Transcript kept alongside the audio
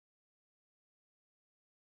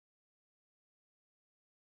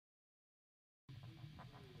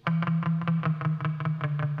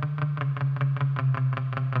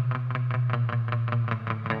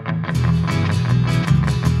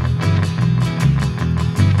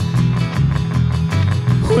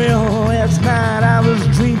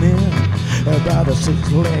about a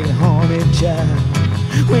six-legged haunted child.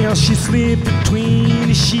 Well, she slipped between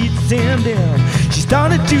the sheets and then she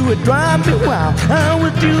started to drive me while I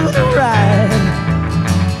was doing the ride,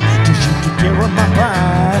 till she took care of my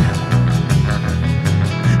pride.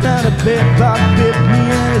 Now the bedbug bit me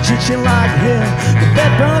and it's itching like hell. The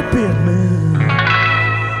bedbug bit me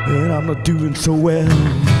and I'm not doing so well.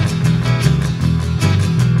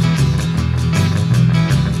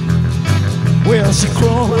 Well, she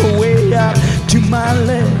crawled her way up to my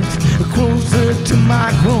legs, closer to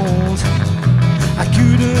my crones. I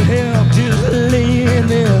couldn't help just laying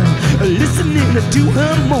there, listening to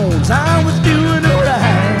her moans. I was doing it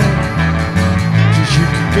right, till she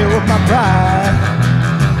took care of my pride.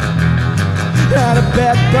 Now the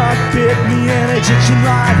bedbug bit me and it's itching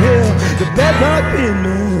like hell. The bedbug bit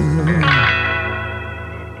me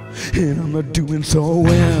and I'm not doing so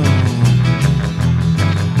well.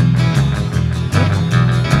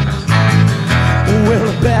 Well,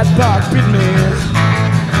 the bedbug bit me.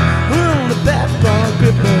 Well, the bedbug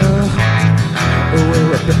bit me. Well,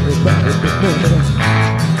 the bedbug bit me.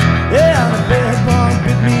 Yeah, the bedbug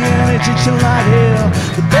bit me and it's itching like hell.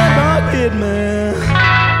 The bedbug bit me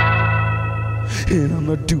and I'm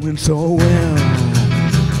not doing so well.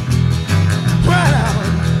 Right out.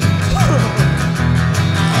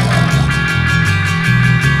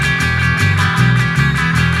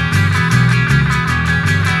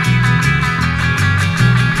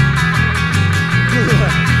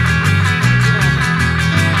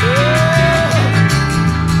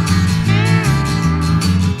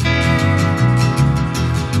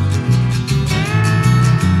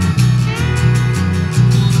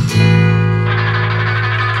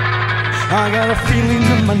 I got a feeling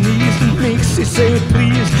in my knees that makes me say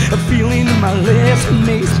please. A feeling in my legs that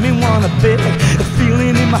makes me wanna beg. A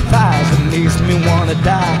feeling in my thighs that makes me wanna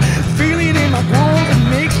die. A feeling in my bones that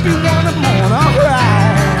makes me wanna moan.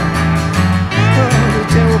 Alright, to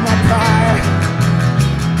tell my pride.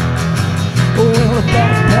 Oh, well, the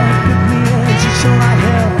bedbug bit me and it's itching like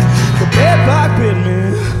hell. The bedbug bit me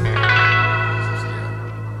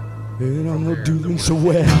and I'm not doing so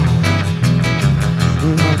well.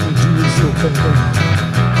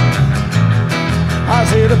 I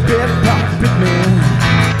said the bedbug bit me.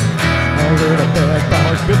 I said the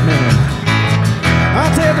bedbug bit me. I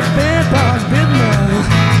said the bedbug bit me.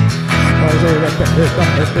 I said the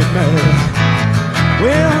bedbug bit me.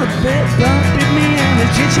 Well, the bedbug bit me and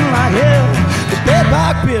it's itching like hell. The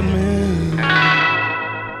bedbug bit me.